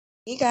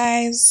Hey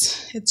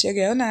guys, it's your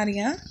girl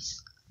Nadia.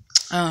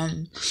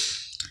 Um,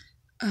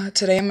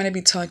 Today I'm going to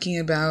be talking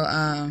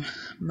about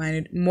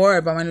my more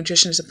about my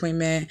nutritionist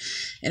appointment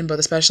and about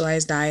the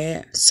specialized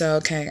diet. So,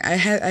 okay,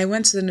 I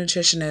went to the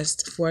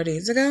nutritionist 4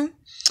 days ago,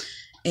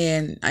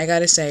 and I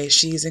gotta say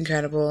she's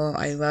incredible.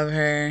 I love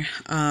her.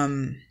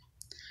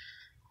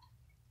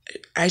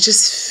 I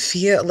just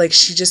feel like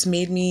she just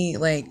made me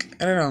like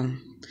I don't know,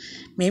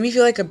 made me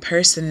feel like a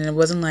person, and it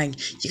wasn't like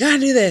you gotta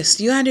do this,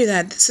 you gotta do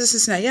that,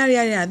 this, and that, yada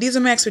yada yada. These are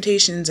my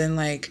expectations, and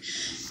like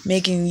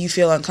making you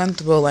feel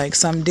uncomfortable, like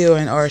some do,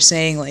 or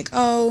saying like,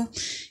 oh,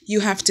 you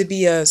have to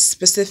be a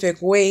specific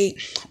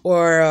weight,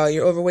 or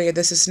you're overweight,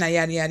 this, and that,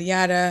 yada yada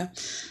yada.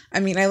 I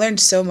mean, I learned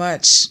so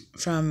much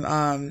from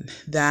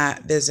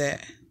that visit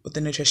with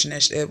the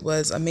nutritionist. It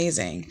was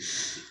amazing.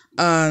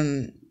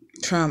 Um,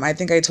 from I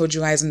think I told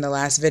you guys in the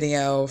last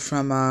video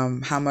from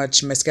how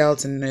much my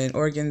skeleton and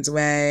organs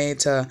weigh,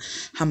 to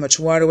how much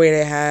water weight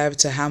I have,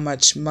 to how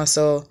much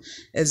muscle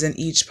is in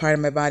each part of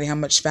my body, how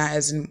much fat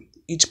is in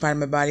each part of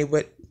my body,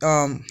 what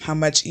how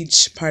much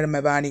each part of my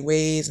body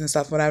weighs and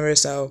stuff, whatever.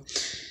 So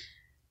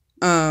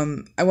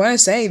I want to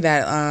say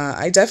that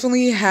I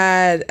definitely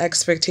had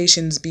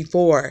expectations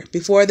before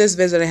this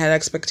visit. I had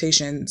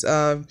expectations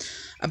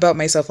about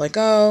myself, like,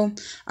 oh,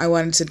 I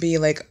wanted to be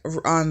like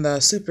on the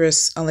super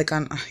like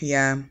on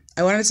yeah,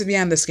 I wanted to be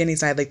on the skinny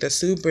side, like the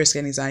super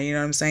skinny side, you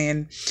know what I'm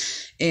saying?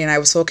 And I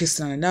was focused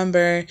on a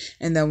number,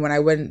 and then when I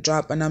wouldn't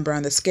drop a number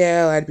on the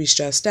scale, I'd be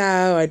stressed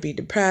out, I'd be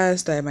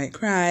depressed, I might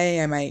cry,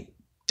 I might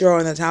throw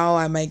in the towel,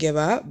 I might give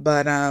up.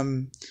 But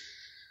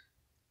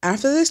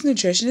after this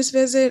nutritionist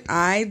visit,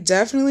 I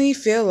definitely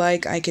feel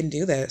like I can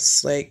do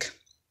this. Like,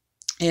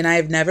 and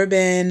I've never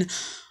been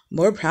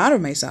more proud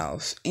of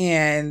myself.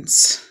 And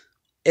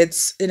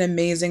it's an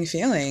amazing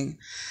feeling.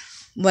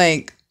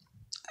 Like,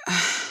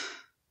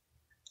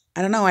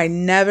 I don't know. I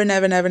never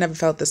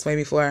felt this way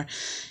before.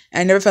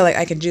 I never felt like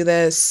I can do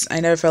this. I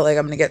never felt like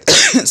I'm going to get,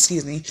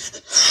 excuse me,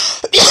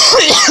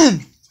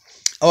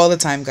 all the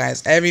time,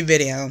 guys. Every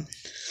video.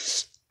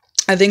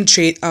 I think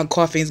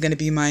coffee is going to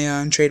be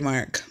my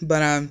trademark.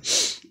 But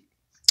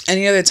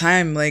any other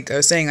time, like I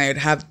was saying, I would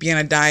have be on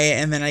a diet,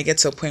 and then I get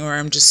to a point where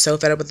I'm just so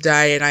fed up with the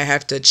diet, and I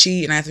have to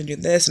cheat, and I have to do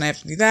this, and I have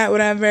to do that,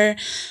 whatever.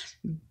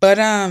 But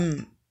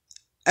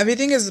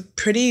everything is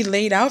pretty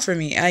laid out for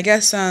me. I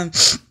guess I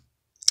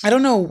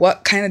don't know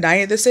what kind of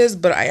diet this is,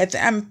 but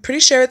I'm pretty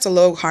sure it's a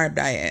low carb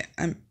diet.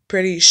 I'm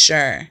pretty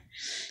sure,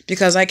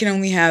 because I can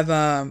only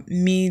have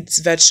meats,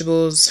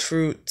 vegetables,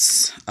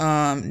 fruits,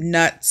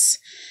 nuts,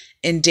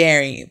 and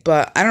dairy.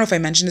 But I don't know if I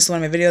mentioned this in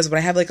one of my videos, but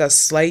I have like a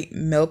slight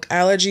milk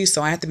allergy,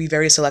 so I have to be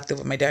very selective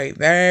with my dairy.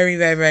 Very,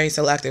 very, very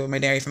selective with my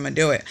dairy if I'm gonna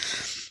do it.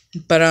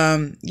 But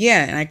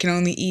yeah, and I can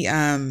only eat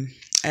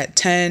at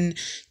 10,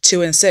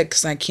 2, and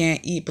 6. I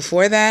can't eat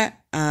before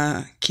that.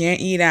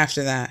 Can't eat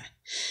after that.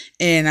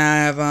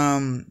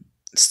 And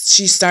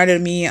she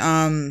started me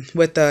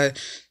with the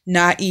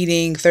not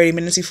eating 30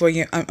 minutes before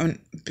you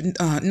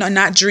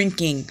not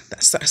drinking,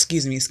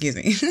 excuse me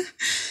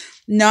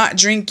not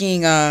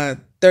drinking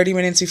 30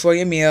 minutes before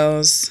your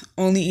meals,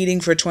 only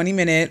eating for 20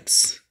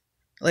 minutes,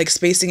 like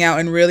spacing out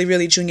and really,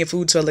 really chewing your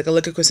food to like a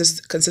liquid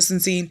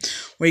consistency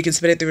where you can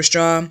spit it through a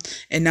straw,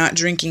 and not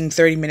drinking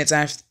 30 minutes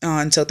after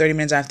until 30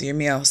 minutes after your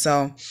meal.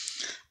 So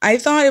I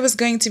thought it was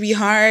going to be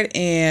hard,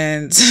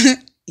 and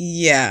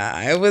yeah,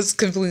 I was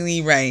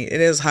completely right.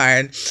 It is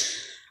hard.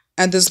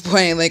 At this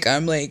point, like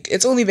I'm like,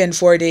 it's only been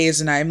 4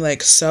 days, and I'm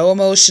like so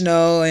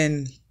emotional,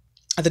 and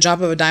at the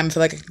drop of a dime, I feel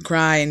like I can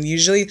cry. And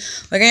usually,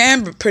 like I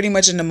am pretty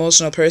much an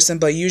emotional person,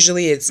 but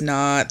usually it's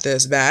not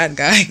this bad,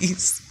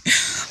 guys.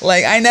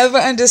 Like I never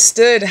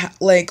understood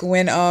like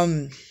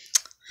when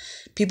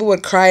people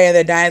would cry at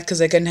their diets because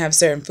they couldn't have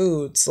certain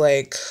foods.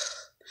 Like,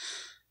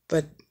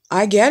 but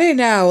I get it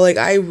now. Like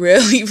I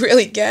really,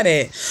 really get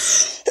it.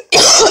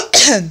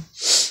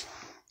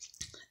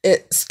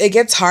 It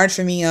gets hard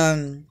for me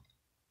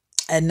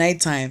at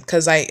nighttime,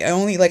 because I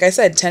only, like I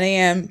said, 10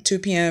 a.m., 2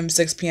 p.m.,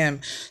 6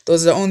 p.m.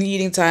 Those are the only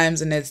eating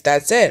times, and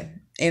that's it.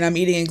 And I'm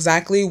eating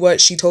exactly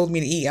what she told me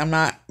to eat. I'm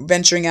not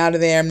venturing out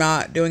of there. I'm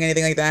not doing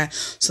anything like that.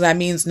 So that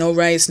means no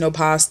rice, no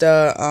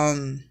pasta,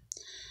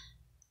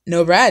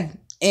 no bread.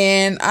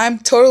 And I'm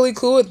totally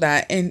cool with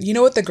that. And you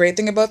know what the great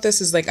thing about this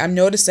is, like, I'm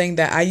noticing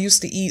that I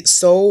used to eat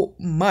so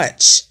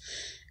much.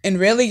 And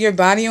really, your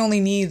body only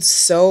needs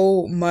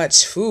so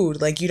much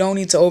food. Like, you don't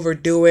need to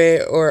overdo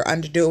it or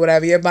underdo it,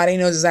 whatever. Your body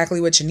knows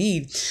exactly what you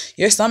need.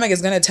 Your stomach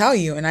is going to tell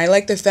you. And I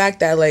like the fact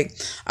that, like,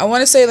 I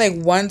want to say,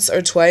 like, once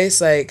or twice,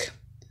 like,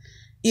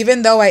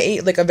 even though I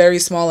ate, like, a very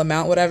small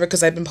amount, whatever,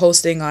 because I've been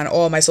posting on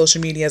all my social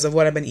medias of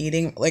what I've been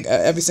eating, like,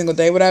 every single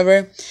day,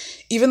 whatever.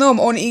 Even though I'm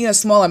only eating a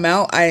small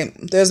amount,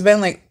 there's been,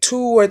 like, 2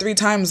 or 3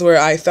 times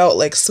where I felt,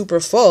 like, super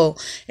full,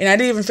 and I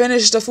didn't even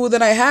finish the food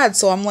that I had.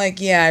 So I'm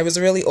like, yeah, I was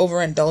really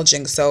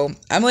overindulging. So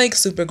I'm, like,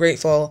 super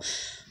grateful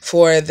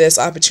for this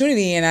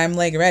opportunity, and I'm,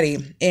 like,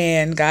 ready.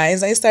 And,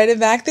 guys, I started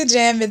back the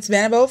gym. It's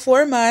been about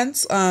 4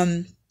 months.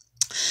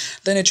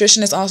 The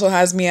nutritionist also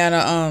has me on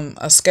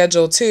a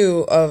schedule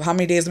too of how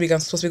many days a week I'm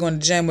supposed to be going to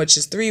the gym, which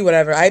is 3,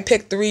 whatever. I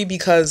picked 3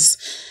 because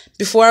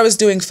before I was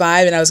doing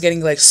 5 and I was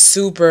getting like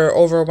super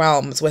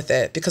overwhelmed with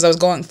it because I was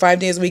going 5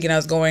 days a week and I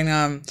was going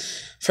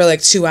for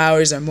like 2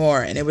 hours or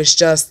more, and it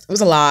was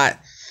a lot.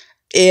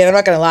 And I'm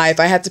not gonna lie, if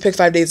I had to pick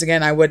 5 days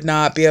again, I would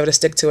not be able to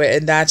stick to it,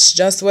 and that's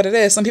just what it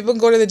is. Some people can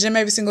go to the gym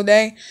every single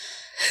day.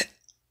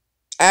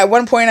 At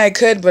one point I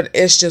could, but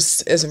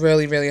it's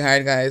really, really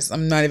hard, guys.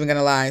 I'm not even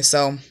gonna lie.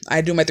 So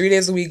I do my 3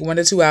 days a week, 1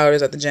 to 2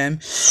 hours at the gym.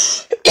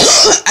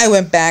 I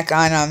went back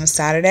on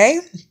Saturday,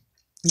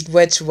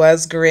 which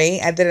was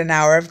great. I did an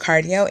hour of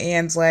cardio,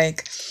 and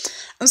like,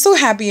 I'm so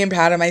happy and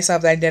proud of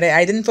myself that I did it.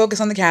 I didn't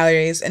focus on the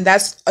calories, and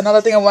that's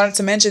another thing I wanted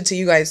to mention to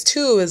you guys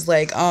too, is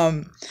like,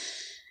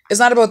 it's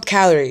not about the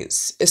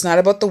calories. It's not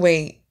about the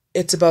weight.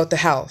 It's about the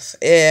health.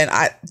 And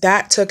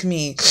that took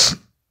me,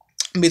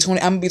 I'm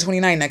gonna be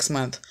 29 next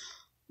month,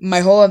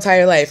 my whole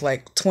entire life,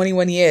 like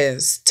 21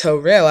 years, to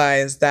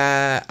realize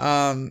that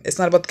it's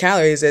not about the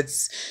calories.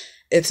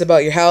 It's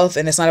about your health,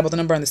 and it's not about the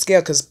number on the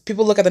scale, because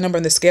people look at the number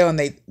on the scale and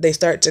they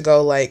start to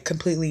go like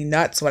completely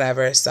nuts,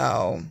 whatever.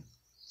 So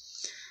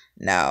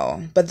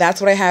no, but that's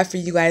what I have for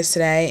you guys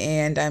today,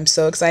 and I'm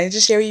so excited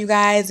to share with you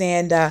guys,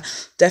 and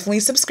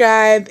definitely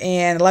subscribe,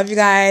 and I love you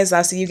guys.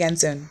 I'll see you again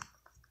soon.